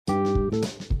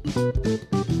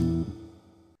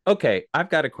Okay, I've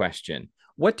got a question.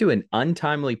 What do an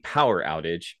untimely power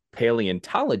outage,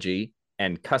 paleontology,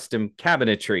 and custom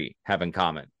cabinetry have in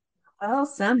common? Well,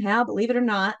 somehow, believe it or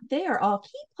not, they are all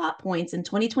key plot points in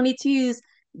 2022's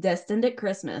Destined at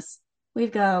Christmas.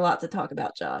 We've got a lot to talk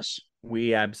about, Josh.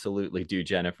 We absolutely do,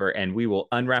 Jennifer, and we will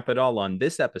unwrap it all on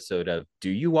this episode of Do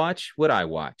You Watch What I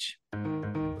Watch?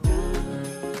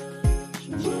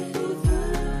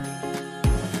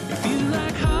 If you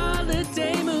like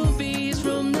holiday movies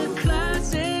from the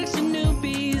classics to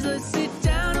newbies, let's sit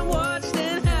down and watch,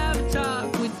 then have a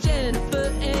talk with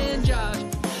Jennifer and Josh.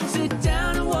 Sit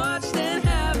down and watch, then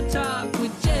have a talk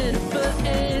with Jennifer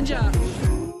and Josh.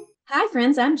 Hi,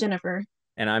 friends. I'm Jennifer.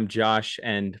 And I'm Josh,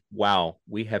 and wow,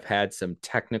 we have had some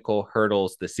technical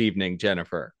hurdles this evening,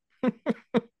 Jennifer.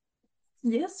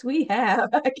 Yes, we have.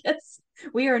 I guess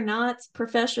we are not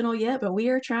professional yet, but we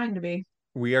are trying to be.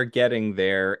 We are getting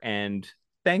there, and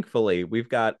thankfully, we've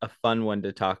got a fun one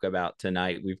to talk about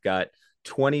tonight. We've got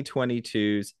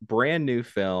 2022's brand new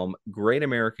film, Great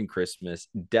American Christmas,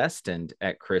 Destined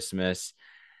at Christmas.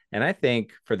 And I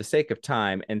think for the sake of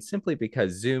time, and simply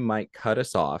because Zoom might cut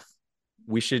us off,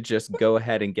 we should just go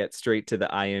ahead and get straight to the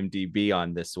IMDb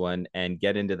on this one and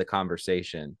get into the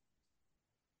conversation.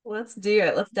 Let's do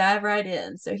it. Let's dive right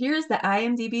in. So here's the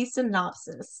IMDb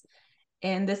synopsis,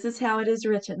 and this is how it is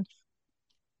written.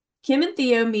 Kim and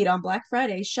Theo meet on Black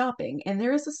Friday shopping, and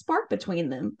there is a spark between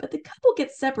them, but the couple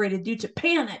gets separated due to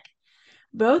panic.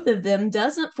 Both of them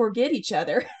doesn't forget each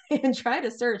other and try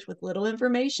to search with little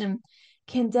information.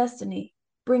 Can destiny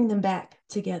bring them back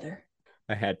together?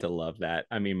 I had to love that.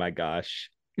 I mean, my gosh.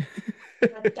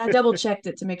 I double checked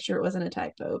it to make sure it wasn't a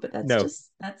typo, but No,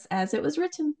 that's as it was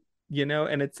written.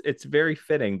 and it's very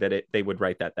fitting that they would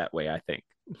write that way, I think.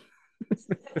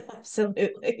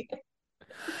 Absolutely.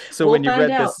 So We'll when you find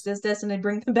read out. this, Does destiny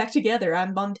bring them back together?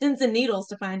 I'm on pins and needles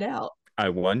to find out. I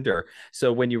wonder.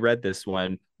 So when you read this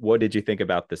one, what did you think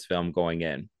about this film going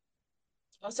in?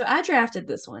 So I drafted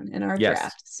this one in our Yes.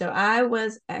 draft. So I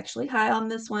was actually high on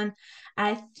this one.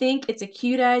 I think it's a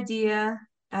cute idea.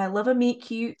 I love a meet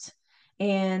cute.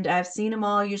 And I've seen them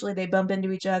all. Usually they bump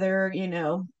into each other,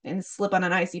 and slip on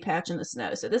an icy patch in the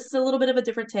snow. So this is a little bit of a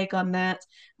different take on that.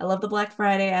 I love the Black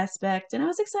Friday aspect, and I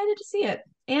was excited to see it.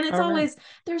 And it's All right. always,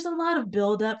 there's a lot of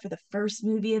build up for the first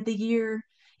movie of the year.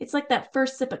 It's like that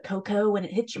first sip of cocoa when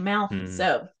it hits your mouth. Hmm.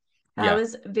 So I Yeah.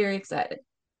 was very excited.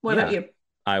 What about Yeah. you?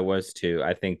 I was too.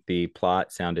 I think the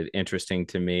plot sounded interesting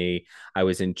to me. I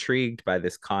was intrigued by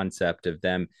this concept of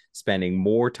them spending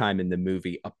more time in the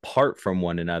movie apart from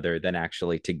one another than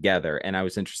actually together. And I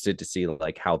was interested to see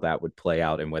like how that would play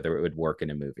out and whether it would work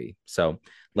in a movie. So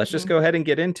let's just Mhm. go ahead and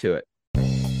get into it.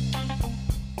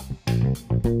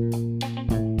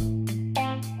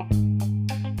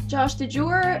 Josh, did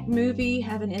your movie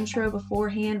have an intro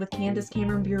beforehand with Candace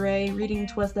Cameron Bure reading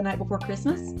 "Twas the Night Before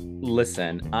Christmas"?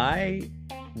 Listen, I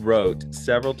wrote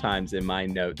several times in my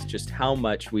notes just how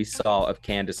much we saw of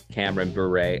Candace Cameron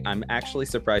Bure. I'm actually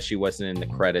surprised she wasn't in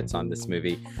the credits on this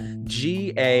movie.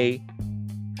 GA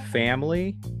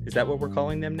Family, is that what we're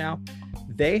calling them now?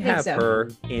 They I think have so. her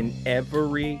in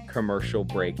every commercial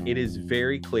break. It is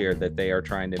very clear that they are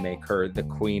trying to make her the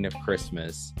queen of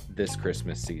Christmas this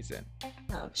Christmas season.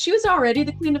 Oh, she was already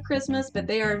the Queen of Christmas, but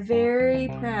they are very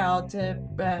proud to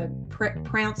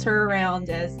prounce her around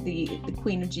as the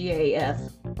Queen of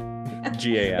GAF.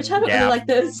 GAF. Which I don't really like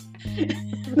those.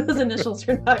 Those initials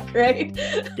are not great.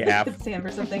 Gaff. It stand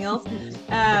for something else.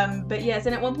 But yes,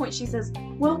 and at one point she says,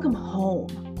 "Welcome home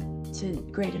to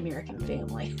Great American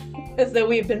Family," as though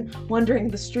we've been wandering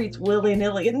the streets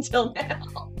willy-nilly until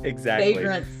now. Exactly.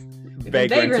 Vagrants.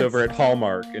 Vagrants over at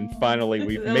Hallmark, and finally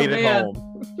we've Oh, made it man. home.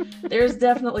 There's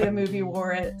definitely a movie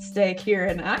war at stake here,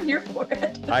 and I'm here for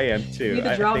it. I am too. Be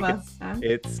the I think drama.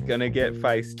 it's gonna get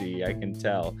feisty, I can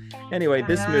tell. Anyway,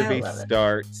 this I movie love it.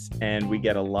 starts and we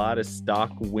get a lot of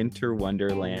stock winter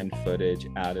wonderland footage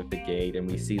out of the gate, and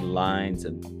we see lines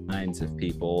and lines of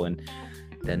people, and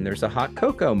then there's a hot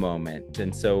cocoa moment.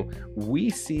 And so we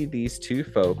see these two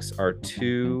folks are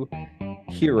two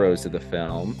heroes of the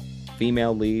film,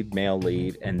 female lead, male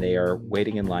lead, and they are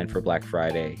waiting in line for Black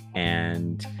Friday.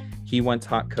 And he wants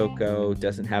hot cocoa,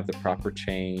 doesn't have the proper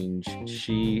change.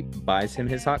 She buys him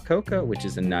his hot cocoa, which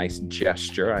is a nice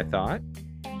gesture, I thought.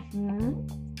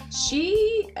 Mhm.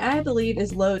 She, I believe,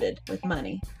 is loaded with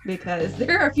money because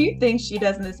there are a few things she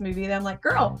does in this movie that I'm like,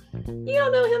 girl, you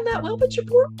don't know him that well. Put your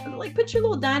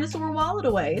little dinosaur wallet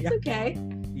away. It's Yeah. okay.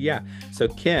 Yeah. So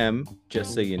Kim,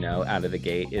 just so you know, out of the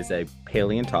gate is a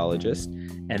paleontologist,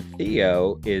 and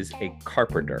Theo is a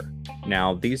carpenter.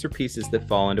 Now, these are pieces that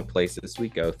fall into place as we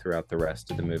go throughout the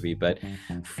rest of the movie, but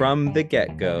from the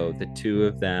get-go, the two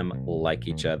of them like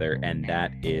each other, and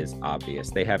that is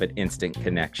obvious. They have an instant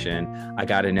connection. I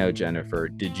got to know, Jennifer,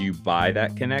 did you buy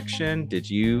that connection? Did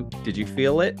you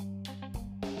feel it?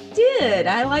 Did.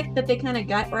 I like that they kind of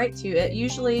got right to it.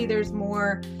 Usually there's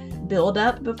more build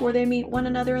up before they meet one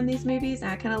another in these movies.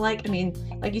 I kind of like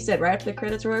you said, right after the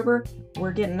credits are over,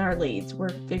 we're getting our leads. We're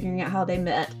figuring out how they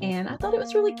met. And I thought it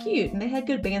was really cute. And they had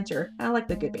good banter. I like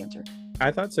the good banter. I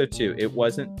thought so too. It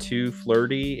wasn't too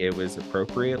flirty. It was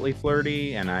appropriately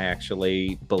flirty, and I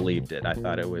actually believed it. I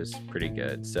thought it was pretty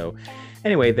good. So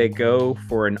anyway, they go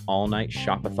for an all-night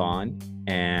shop-a-thon,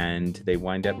 and they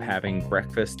wind up having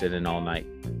breakfast at an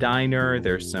all-night diner.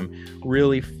 There's some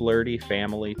really flirty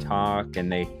family talk,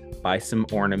 and they buy some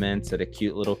ornaments at a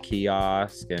cute little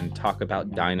kiosk and talk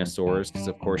about dinosaurs because,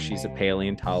 of course, she's a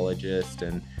paleontologist,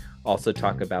 and also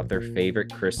talk about their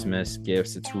favorite Christmas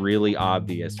gifts. It's really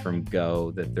obvious from go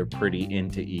that they're pretty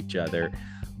into each other,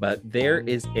 but there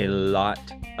is a lot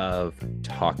of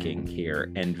talking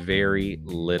here and very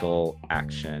little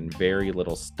action, very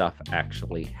little stuff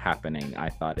actually happening. I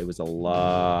thought it was a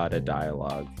lot of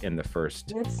dialogue in the first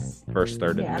third of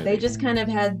the movie. Yeah, they just kind of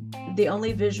had the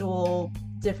only visual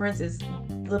difference is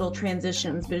little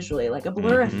transitions visually, like a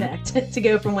blur effect to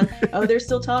go from when, oh, they're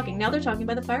still talking. Now they're talking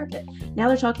by the fire pit. Now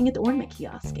they're talking at the ornament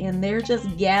kiosk, and they're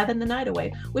just gabbing the night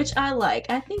away, which I like.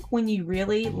 I think when you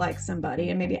really like somebody,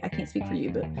 and maybe I can't speak for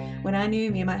you, but when I knew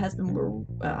me and my husband were on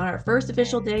our first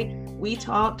official date, we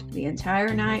talked the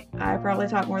entire night. I probably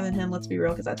talk more than him, let's be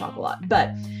real, because I talk a lot.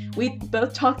 But we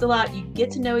both talked a lot. You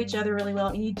get to know each other really well,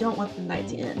 and you don't want the night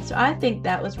to end. So I think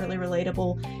that was really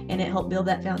relatable, and it helped build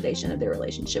that foundation of their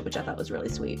relationship, which I thought was really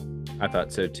sweet. I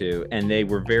thought so too. And they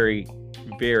were very,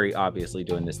 very obviously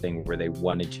doing this thing where they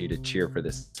wanted you to cheer for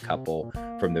this couple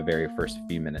from the very first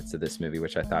few minutes of this movie,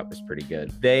 which I thought was pretty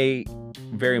good. They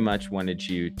very much wanted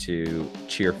you to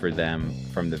cheer for them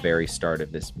from the very start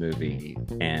of this movie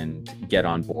and get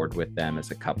on board with them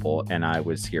as a couple, and I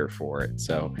was here for it.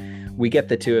 So we get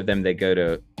the two of them. They go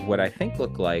to what I think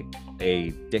looked like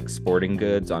a Dick's Sporting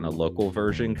Goods on a local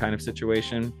version kind of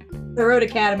situation. The Road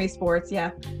Academy Sports,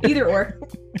 yeah. Either or.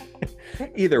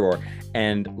 Either or.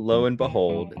 And lo and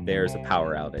behold, there's a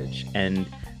power outage. And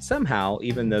somehow,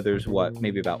 even though there's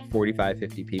maybe about 45,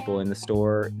 50 people in the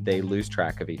store, they lose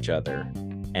track of each other.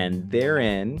 And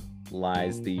therein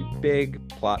lies the big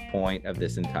plot point of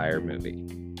this entire movie.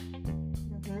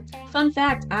 Fun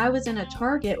fact, I was in a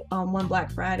Target on one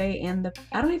Black Friday, and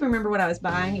I don't even remember what I was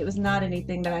buying. It was not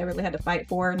anything that I really had to fight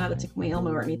for, not a Tickle Me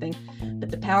Elmo or anything.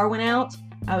 But the power went out.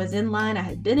 I was in line. I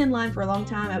had been in line for a long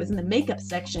time. I was in the makeup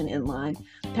section in line.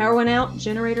 Power went out.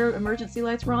 Generator emergency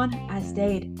lights were on. I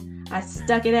stayed. I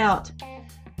stuck it out.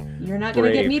 You're not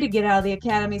going to get me to get out of the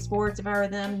Academy Sports if I were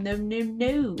them.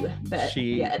 No. But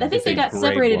yeah, I think they got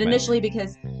separated initially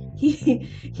because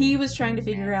he was trying to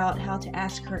figure out how to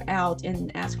ask her out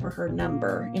and ask for her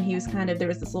number. And he was there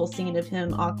was this little scene of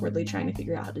him awkwardly trying to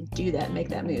figure out how to do that, make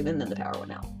that move. And then the power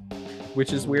went out.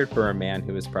 Which is weird for a man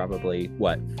who is probably,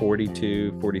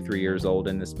 42, 43 years old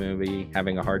in this movie,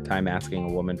 having a hard time asking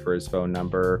a woman for his phone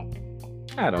number.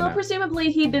 I don't know.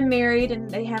 Presumably he'd been married and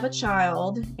they have a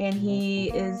child, and he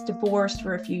is divorced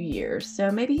for a few years. So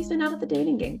maybe he's been out of the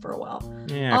dating game for a while.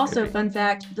 Yeah, also, fun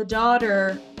fact, the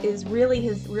daughter is really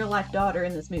his real-life daughter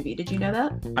in this movie. Did you know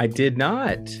that? I did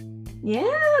not.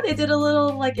 Yeah, they did a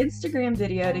little Instagram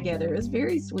video together. It was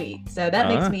very sweet. So that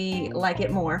makes me like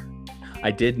it more. I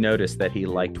did notice that he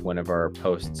liked one of our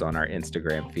posts on our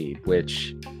Instagram feed,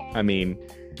 which, I mean,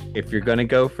 if you're going to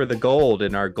go for the gold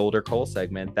in our Gold or Coal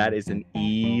segment, that is an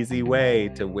easy way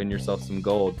to win yourself some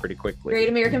gold pretty quickly. Great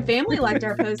American Family liked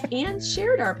our post and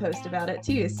shared our post about it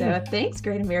too. So thanks,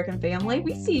 Great American Family.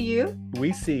 We see you.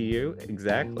 We see you.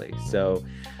 Exactly. So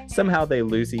somehow they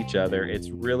lose each other. It's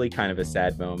really kind of a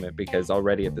sad moment because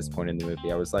already at this point in the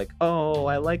movie, I was like, oh,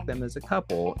 I like them as a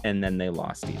couple. And then they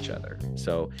lost each other.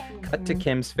 So cut to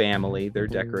Kim's family. They're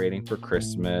decorating for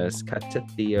Christmas. Cut to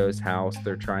Theo's house.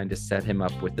 They're trying to set him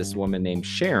up with this woman named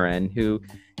Sharon, who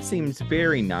seems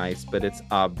very nice, but it's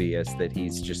obvious that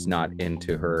he's just not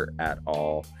into her at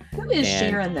all. Who is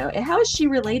Sharon, though? How is she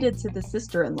related to the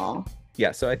sister-in-law?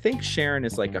 Yeah, so I think Sharon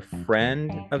is like a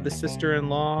friend of the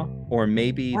sister-in-law, or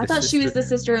maybe I thought she was the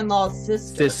sister-in-law's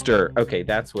sister. Okay,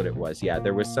 that's what it was. Yeah,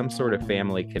 there was some sort of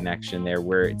family connection there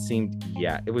where it seemed,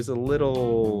 it was a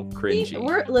little cringy.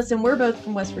 We're both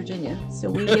from West Virginia,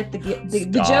 so we get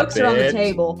the jokes are on the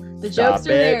table. The jokes are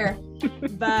there.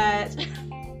 But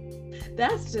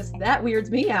That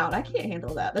weirds me out. I can't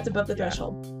handle that. That's above the Yeah.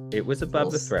 threshold. It was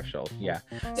above the False. threshold. Yeah.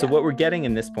 So Yeah. what we're getting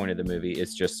in this point of the movie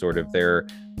is just sort of their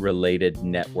related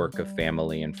network of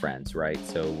family and friends, right?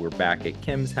 So we're back at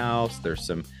Kim's house. There's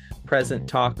some present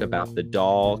talk about the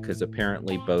doll, because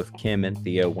apparently both Kim and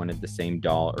Theo wanted the same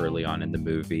doll early on in the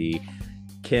movie.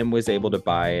 Kim was able to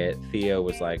buy it. Theo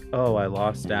was like, oh, I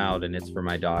lost out and it's for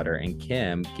my daughter. And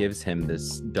Kim gives him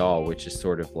this doll, which is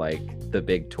sort of like the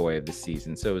big toy of the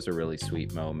season. So it was a really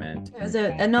sweet moment. It was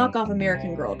a knockoff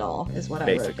American Girl doll, is what I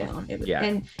Basically, wrote down. It was, yeah.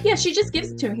 And yeah, she just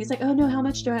gives it to him. He's like, oh no, how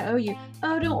much do I owe you?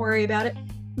 Oh, don't worry about it.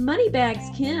 Moneybags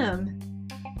Kim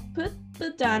put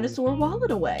the dinosaur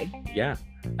wallet away. Yeah.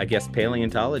 I guess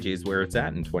paleontology is where it's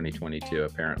at in 2022,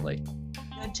 apparently.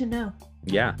 Good to know.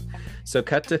 Yeah. So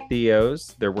cut to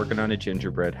Theo's. They're working on a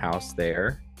gingerbread house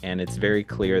there. And it's very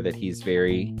clear that he's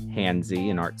very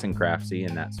handsy and arts and craftsy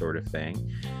and that sort of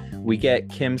thing. We get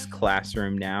Kim's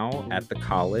classroom now at the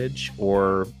college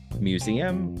or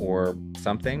museum or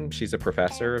something. She's a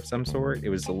professor of some sort. It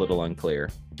was a little unclear.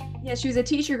 Yeah, she was a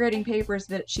teacher grading papers,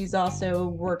 but she's also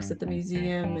works at the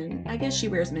museum, and I guess she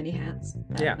wears many hats.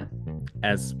 I don't Yeah. know.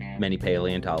 As many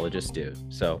paleontologists do.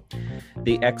 So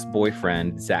the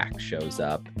ex-boyfriend, Zach, shows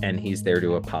up and he's there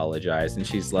to apologize. And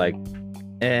she's like,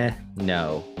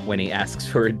 no, when he asks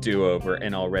for a do-over.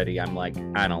 And already I'm like,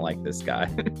 I don't like this guy.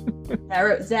 I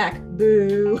wrote Zach,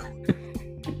 boo.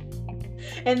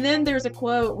 And then there's a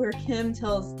quote where Kim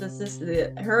tells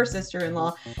her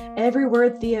sister-in-law, every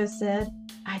word Theo said,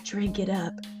 I drank it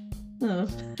up. Oh,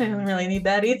 I don't really need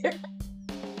that either.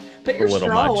 Put your little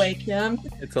straw much. away, Kim.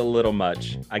 It's a little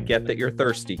much. I get that you're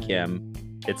thirsty, Kim.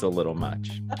 It's a little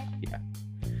much. Yeah.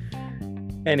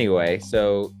 Anyway,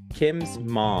 so Kim's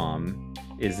mom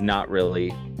is not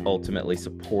really ultimately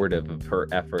supportive of her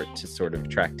effort to sort of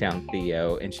track down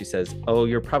Theo. And she says, oh,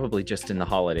 you're probably just in the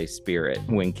holiday spirit,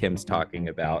 when Kim's talking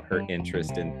about her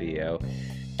interest in Theo.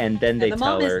 And then they the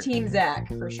tell mom her, is Team Zach,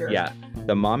 for sure. yeah,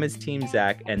 the mom is Team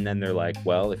Zach. And then they're like,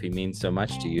 well, if he means so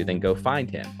much to you, then go find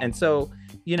him. And so,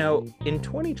 you know, in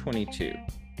 2022,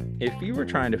 if you were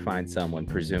trying to find someone,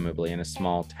 presumably in a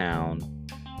small town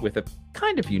with a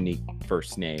kind of unique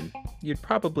first name, you'd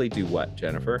probably do what,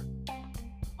 Jennifer?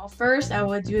 Well, first, I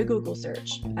would do a Google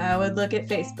search. I would look at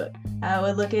Facebook. I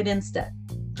would look at Insta,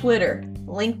 Twitter,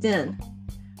 LinkedIn.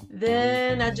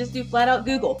 Then I'd just do flat out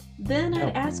Google. Then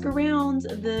I'd ask around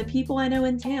the people I know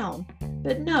in town.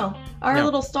 But no, our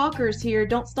little stalkers here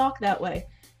don't stalk that way.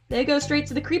 They go straight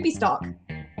to the creepy stalk.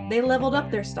 They leveled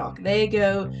up their stalk. They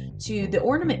go to the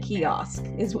ornament kiosk,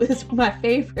 is my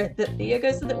favorite. That Thea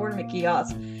goes to the ornament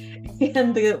kiosk,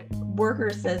 and the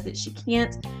worker says that she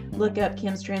can't look up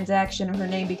Kim's transaction or her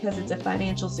name because it's a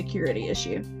financial security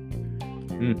issue.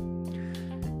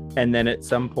 And then at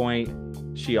some point,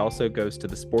 she also goes to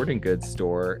the sporting goods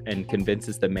store and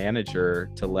convinces the manager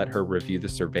to let her review the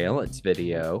surveillance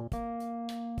video,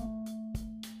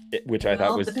 which I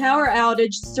thought was... The power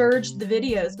outage surged the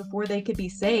videos before they could be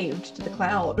saved to the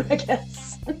cloud, I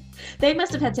guess. They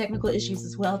must have had technical issues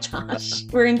as well, Josh.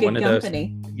 We're in good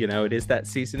company. You know, it is that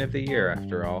season of the year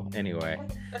after all. Anyway,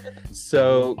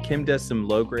 so Kim does some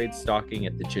low-grade stalking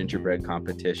at the gingerbread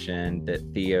competition that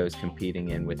Theo's competing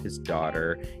in with his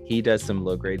daughter. He does some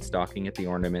low-grade stalking at the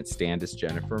ornament stand, as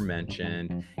Jennifer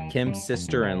mentioned. Kim's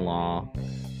sister-in-law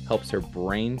helps her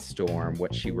brainstorm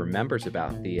what she remembers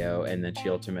about Theo, and then she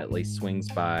ultimately swings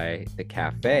by the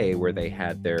cafe where they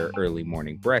had their early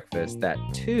morning breakfast. That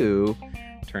too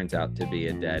turns out to be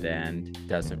a dead end,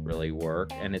 doesn't really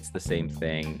work, and it's the same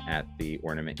thing at the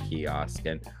ornament kiosk.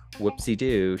 And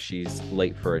whoopsie-doo, she's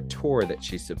late for a tour that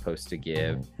she's supposed to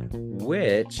give,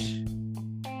 which,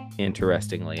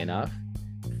 interestingly enough,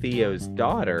 Theo's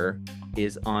daughter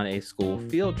is on a school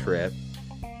field trip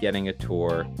getting a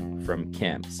tour from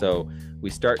Kim. So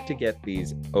we start to get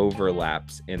these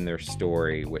overlaps in their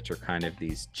story, which are kind of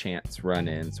these chance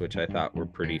run-ins, which I thought were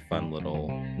pretty fun little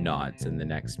nods in the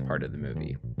next part of the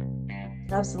movie.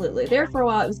 Absolutely. There for a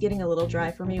while, it was getting a little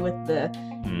dry for me with the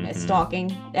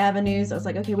stalking avenues. I was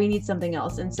like, okay, we need something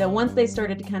else. And so once they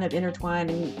started to kind of intertwine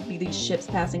and be these ships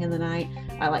passing in the night,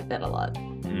 I like that a lot.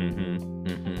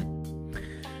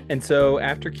 And so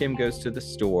after Kim goes to the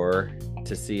store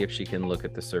to see if she can look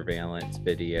at the surveillance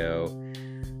video,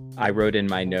 I wrote in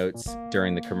my notes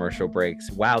during the commercial breaks,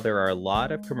 wow, there are a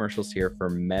lot of commercials here for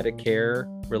Medicare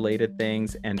related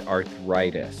things and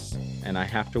arthritis. And I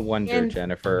have to wonder,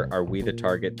 Jennifer, are we the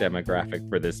target demographic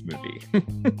for this movie?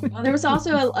 Well, there was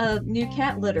also a new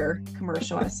cat litter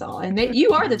commercial I saw, and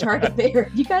you are the target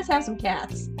there. You guys have some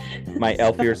cats. My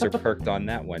elf ears are perked on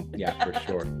that one. Yeah, for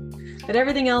sure. But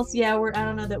everything else, yeah, I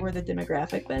don't know that we're the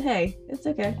demographic, but hey, it's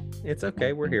okay. It's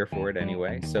okay. We're here for it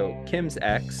anyway. So Kim's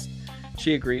ex,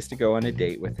 she agrees to go on a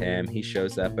date with him. He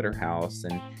shows up at her house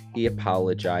and he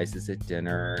apologizes at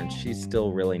dinner, and she's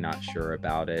still really not sure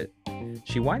about it.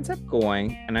 She winds up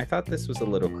going, and I thought this was a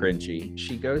little cringy.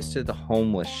 She goes to the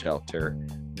homeless shelter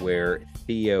where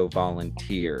Theo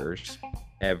volunteers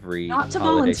every Not to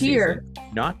holiday volunteer.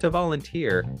 season. Not to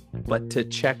volunteer, but to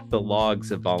check the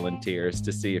logs of volunteers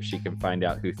to see if she can find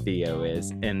out who Theo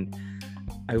is. And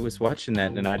I was watching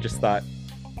that and I just thought,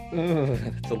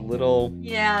 it's a little...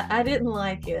 Yeah, I didn't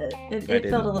like it. It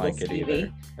felt a little like it skeevy.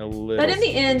 either. A little But in the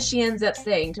skeevy. end, she ends up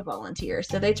staying to volunteer,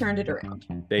 so they turned it around.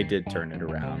 They did turn it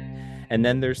around. And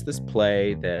then there's this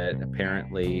play that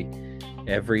apparently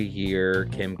every year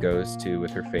Kim goes to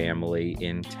with her family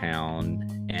in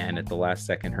town, and at the last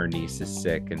second her niece is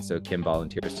sick, and so Kim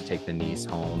volunteers to take the niece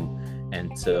home.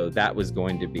 And so that was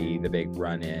going to be the big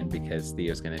run-in because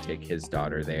Theo's going to take his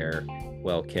daughter there.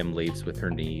 Well, Kim leaves with her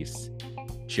niece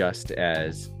just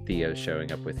as Theo's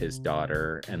showing up with his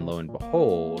daughter, and lo and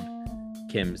behold,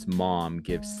 Kim's mom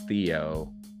gives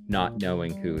Theo, not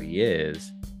knowing who he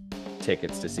is,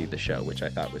 tickets to see the show, which I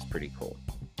thought was pretty cool.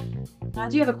 I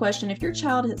do have a question. If your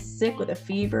child is sick with a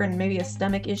fever and maybe a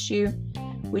stomach issue,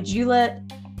 would you let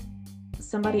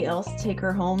somebody else take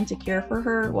her home to care for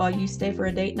her while you stay for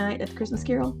a date night at the Christmas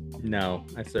Carol? No,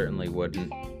 I certainly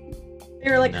wouldn't. They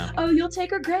were like, No. oh, you'll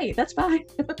take her? Great. That's fine.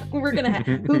 We're going to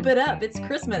hoop it up. It's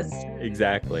Christmas.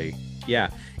 Exactly. Yeah.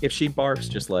 If she barfs,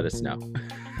 just let us know.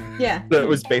 Yeah. That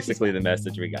was basically the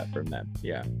message we got from them.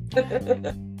 Yeah.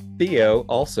 Theo,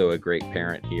 also a great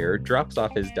parent here, drops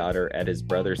off his daughter at his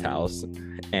brother's house,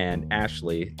 and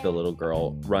Ashley, the little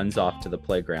girl, runs off to the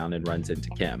playground and runs into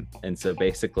Kim. And so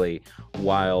basically,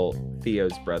 while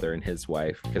Theo's brother and his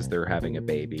wife, because they're having a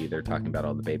baby, they're talking about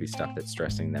all the baby stuff that's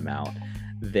stressing them out,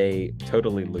 they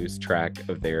totally lose track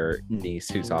of their niece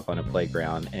who's off on a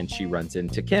playground, and she runs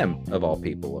into Kim, of all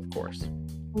people, of course.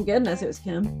 Thank goodness it was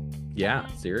Kim. Yeah,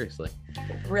 seriously.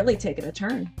 Really taking a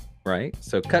turn. Right?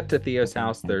 So cut to Theo's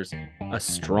house. There's a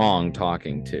strong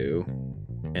talking to,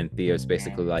 and Theo's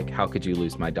basically like, how could you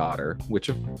lose my daughter? Which,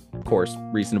 of course,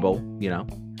 reasonable, you know.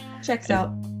 Checks And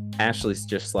out. Ashley's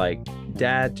just like,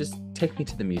 Dad, just take me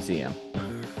to the museum.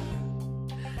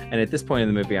 And at this point in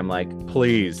the movie, I'm like,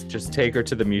 please, just take her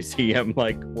to the museum.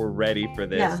 Like, we're ready for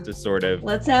this Yeah. to sort of...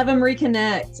 Let's have them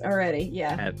reconnect already.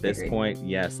 Yeah. At this agreed. point,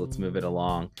 yes, let's move it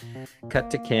along. Cut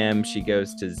to Kim. She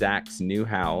goes to Zach's new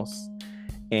house,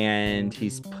 and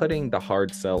he's putting the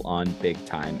hard sell on big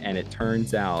time. And it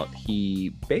turns out he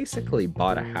basically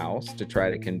bought a house to try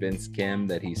to convince Kim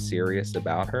that he's serious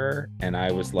about her. And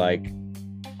I was like,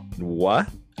 what?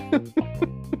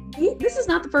 This is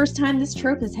not the first time this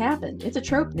trope has happened. It's a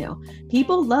trope now.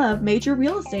 People love major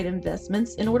real estate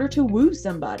investments in order to woo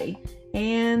somebody.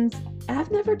 And I've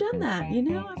never done that. You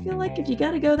know, I feel like if you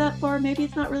got to go that far, maybe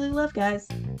it's not really love, guys.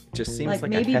 Just seems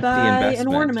like maybe a hefty buy investment.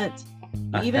 an ornament.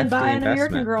 A Even hefty buy an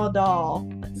American investment. Girl doll.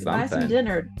 Buy some Something.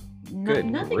 dinner. Good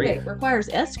Nothing grief. that requires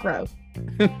escrow.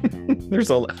 There's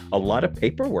a lot of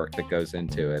paperwork that goes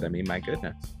into it. I mean, my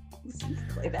goodness.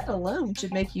 Exactly. That alone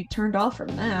should make you turned off from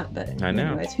that. But I know.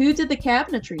 anyways, who did the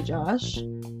cabinetry, Josh?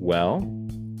 Well,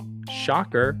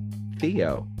 shocker,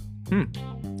 Theo.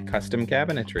 Custom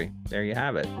cabinetry. There you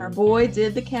have it. Our boy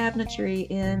did the cabinetry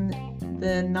in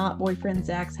the not boyfriend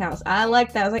Zach's house. I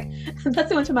like that. I was like, that's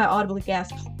the one time I audibly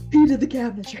gasped. He did the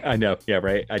cabinetry. I know. Yeah,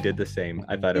 right. I did the same.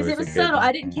 I thought it Because was, it was a subtle. good...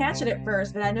 I didn't catch it at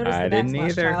first, but I noticed I the didn't backsplash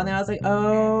either. tile, and then I was like,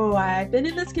 oh, I've been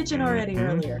in this kitchen already Mhm.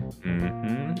 earlier.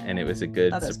 And it was a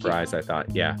good Oh, that's surprise, I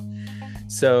thought. Yeah.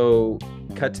 So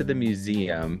cut to the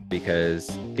museum because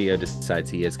Theo decides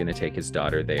he is going to take his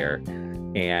daughter there.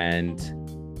 And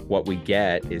what we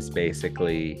get is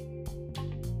basically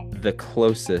the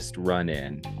closest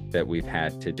run-in that we've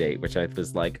had to date, which I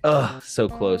was like, oh, so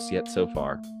close yet so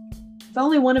far. If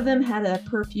only one of them had a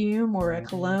perfume or a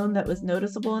cologne that was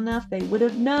noticeable enough, they would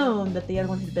have known that the other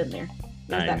one had been there.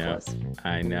 It was I that know. close.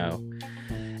 I know.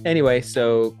 Anyway,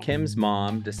 so Kim's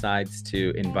mom decides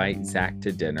to invite Zach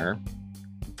to dinner.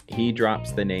 He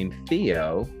drops the name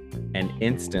Theo, and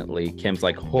instantly Kim's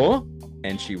like, huh?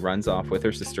 And she runs off with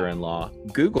her sister-in-law,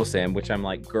 Googles him, which I'm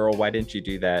like, girl, why didn't you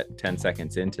do that 10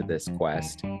 seconds into this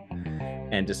quest?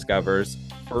 And discovers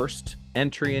first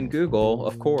entry in Google,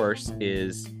 of course,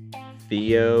 is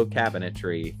Theo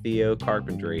cabinetry, Theo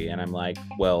carpentry. And I'm like,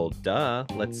 well, duh,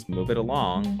 let's move it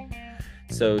along.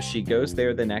 So she goes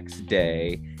there the next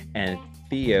day, and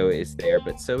Theo is there,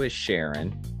 but so is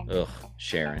Sharon. Ugh,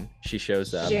 Sharon. She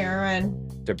shows up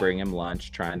Sharon. to bring him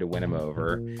lunch, trying to win him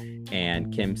over.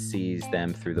 And Kim sees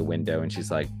them through the window, and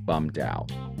she's like bummed out.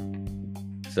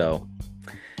 So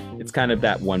it's kind of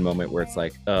that one moment where it's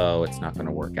like, oh, it's not going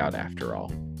to work out after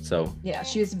all. So Yeah,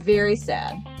 she was very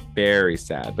sad. very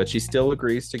sad, but she still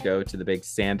agrees to go to the big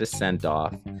Santa send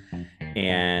off.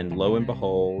 And lo and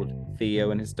behold,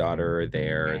 Theo and his daughter are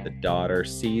there. The daughter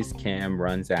sees Kim,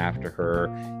 runs after her.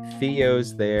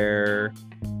 Theo's there.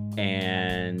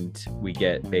 And we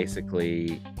get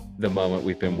basically the moment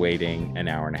we've been waiting an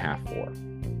hour and a half for.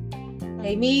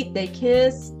 They meet, they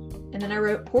kiss, and then I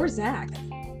wrote, poor Zach.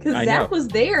 Because I Zach know. was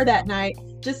there that night,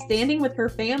 just standing with her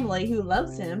family who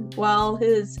loves him, while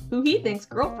his, who he thinks,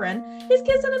 girlfriend is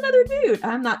kissing another dude.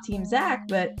 I'm not Team Zach,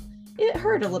 but it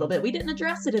hurt a little bit. We didn't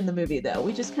address it in the movie, though.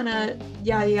 We just kind of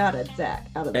yada yada Zach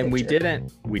out of the And picture.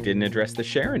 we didn't address the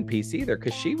Sharon piece either,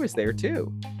 because she was there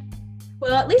too.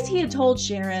 Well, at least he had told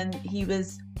Sharon he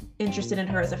was interested in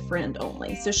her as a friend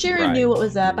only. So Sharon Right. knew what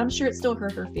was up. I'm sure it still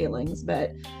hurt her feelings,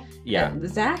 but Yeah,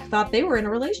 Zach thought they were in a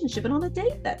relationship and on a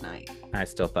date that night. I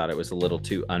still thought it was a little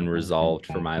too unresolved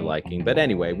for my liking. But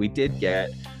anyway, we did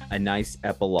get a nice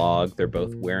epilogue. They're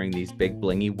both wearing these big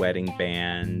blingy wedding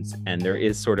bands, and there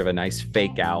is sort of a nice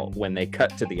fake out when they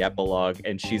cut to the epilogue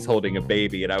and she's holding a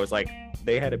baby. And I was like,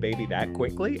 they had a baby that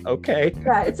quickly? Okay.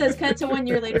 Right. It says cut to 1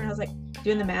 year later, and I was like,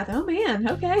 doing the math. Oh man,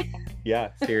 okay. Yeah,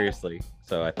 seriously.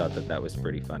 So I thought that that was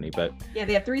pretty funny. But Yeah,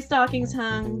 they have 3 stockings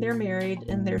hung, they're married,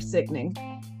 and they're sickening.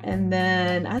 And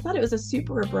then I thought it was a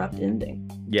super abrupt ending.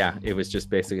 yeah, it was just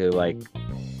basically like,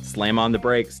 slam on the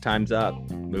brakes, time's up,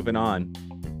 moving on.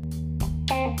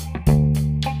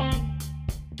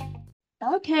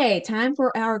 Okay, time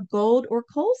for our gold or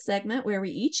coal segment where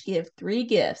we each give 3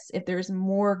 gifts. If there's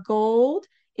more gold,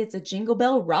 it's a Jingle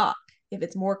Bell Rock. If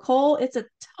it's more coal, it's a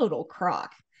total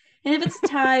crock. And if it's a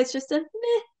tie, it's just a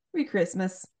meh, Merry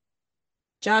Christmas.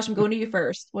 Josh, I'm going to you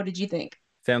first. What did you think?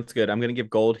 Sounds good. I'm going to give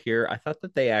gold here. I thought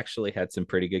that they actually had some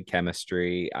pretty good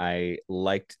chemistry. I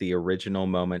liked the original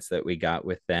moments that we got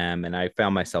with them, and I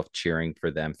found myself cheering for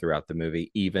them throughout the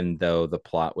movie, even though the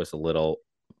plot was a little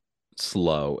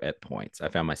slow at points. I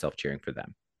found myself cheering for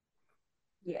them.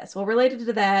 Yes, well, related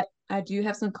to that, I do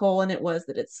have some coal, and it was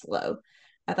that it's slow.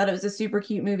 I thought it was a super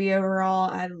cute movie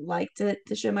overall. I liked it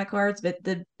to show my cards, but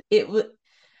it was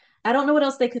I don't know what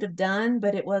else they could have done,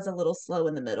 but it was a little slow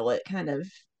in the middle. It kind of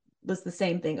was the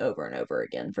same thing over and over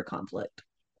again for conflict.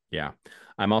 Yeah.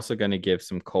 I'm also going to give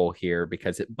some coal here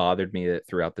because it bothered me that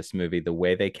throughout this movie, the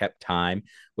way they kept time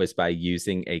was by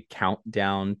using a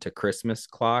countdown to Christmas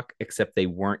clock, except they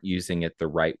weren't using it the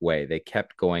right way. They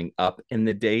kept going up in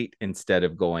the date instead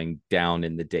of going down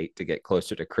in the date to get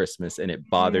closer to Christmas. And it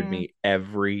bothered Mm. me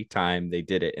every time they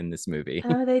did it in this movie.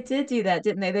 Oh, they did do that,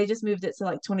 didn't they? They just moved it to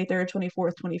like 23rd,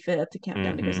 24th, 25th to count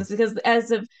down to Hmm. Christmas because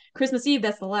as of Christmas Eve,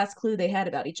 that's the last clue they had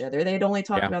about each other. They had only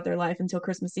talked Yeah. about their life until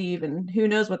Christmas Eve, and who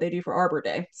knows what they do for Arbor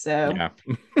Day. So Yeah.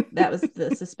 that was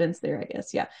the suspense there, I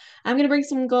guess. Yeah. I'm going to bring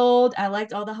some gold. I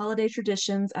liked all the holiday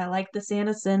traditions. I liked the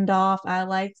Santa send off. I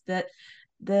liked that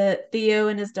the Theo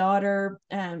and his daughter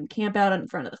camp out in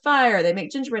front of the fire. They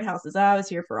make gingerbread houses. I was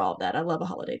here for all of that. I love a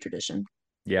holiday tradition.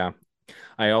 Yeah.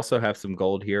 I also have some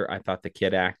gold here. I thought the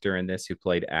kid actor in this who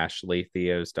played Ashley,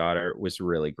 Theo's daughter, was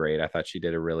really great. I thought she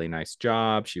did a really nice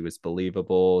job. She was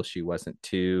believable. She wasn't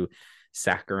too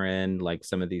saccharine like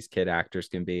some of these kid actors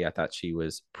can be. I thought she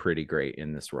was pretty great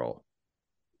in this role.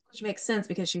 Which makes sense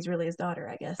because she's really his daughter,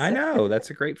 I guess. I So know. That's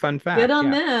a great fun good fact.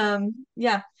 on Yeah. them.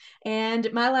 Yeah.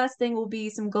 And my last thing will be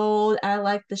some gold. I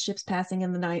like the ships passing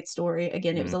in the night story.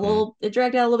 Again, it was Hmm. it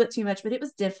dragged out a little bit too much, but it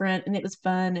was different and it was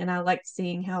fun. And I liked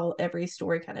seeing how every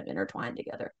story kind of intertwined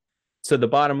together. So the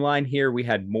bottom line here, we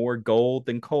had more gold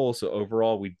than coal. So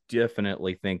overall, we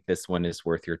definitely think this one is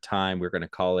worth your time. We're going to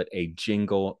call it a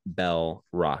Jingle Bell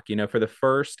Rock. You know, for the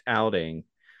first outing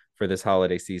for this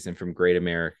holiday season from Great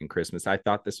American Christmas, I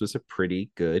thought this was a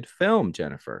pretty good film,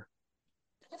 Jennifer.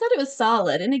 I thought it was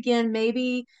solid. And again,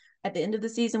 maybe at the end of the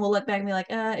season, we'll look back and be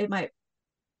like, it might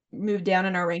move down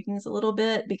in our rankings a little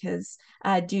bit because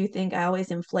I do think I always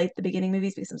inflate the beginning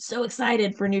movies because I'm so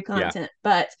excited for new Yeah. content.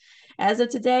 But as of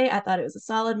today, I thought it was a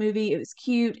solid movie. It was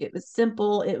cute. It was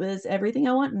simple. It was everything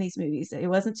I want in these movies. It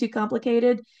wasn't too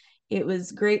complicated. It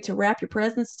was great to wrap your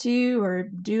presents to or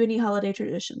do any holiday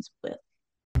traditions with.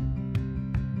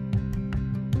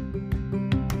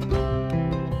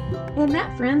 And And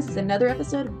that, friends, is another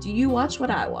episode of Do You Watch What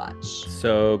I Watch?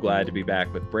 So glad to be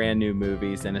back with brand new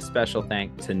movies, and a special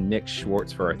thank to Nick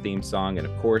Schwartz for our theme song, and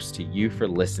of course to you for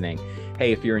listening.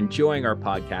 Hey, if you're enjoying our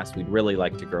podcast, we'd really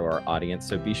like to grow our audience,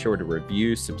 so be sure to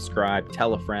review, subscribe,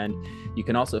 tell a friend. You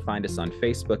can also find us on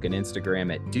Facebook and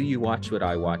Instagram at Do You Watch What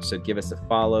I Watch, so give us a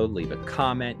follow, leave a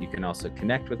comment. You can also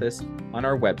connect with us on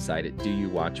our website at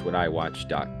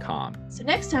doyouwatchwhatiwatch.com. So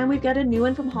next time, we've got a new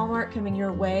one from Hallmark coming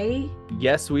your way.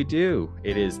 Yes, we do.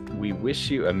 It is We Wish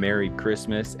You a Merry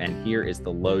Christmas, and here is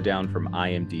the lowdown from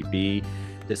IMDb.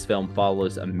 This film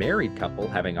follows a married couple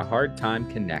having a hard time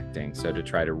connecting. So to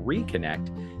try to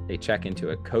reconnect, they check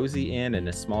into a cozy inn in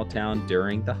a small town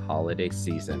during the holiday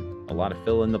season. A lot of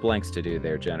fill in the blanks to do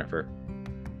there, Jennifer.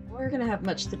 We're going to have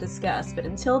much to discuss, but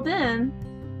until then,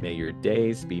 may your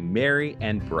days be merry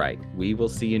and bright. We will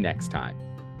see you next time.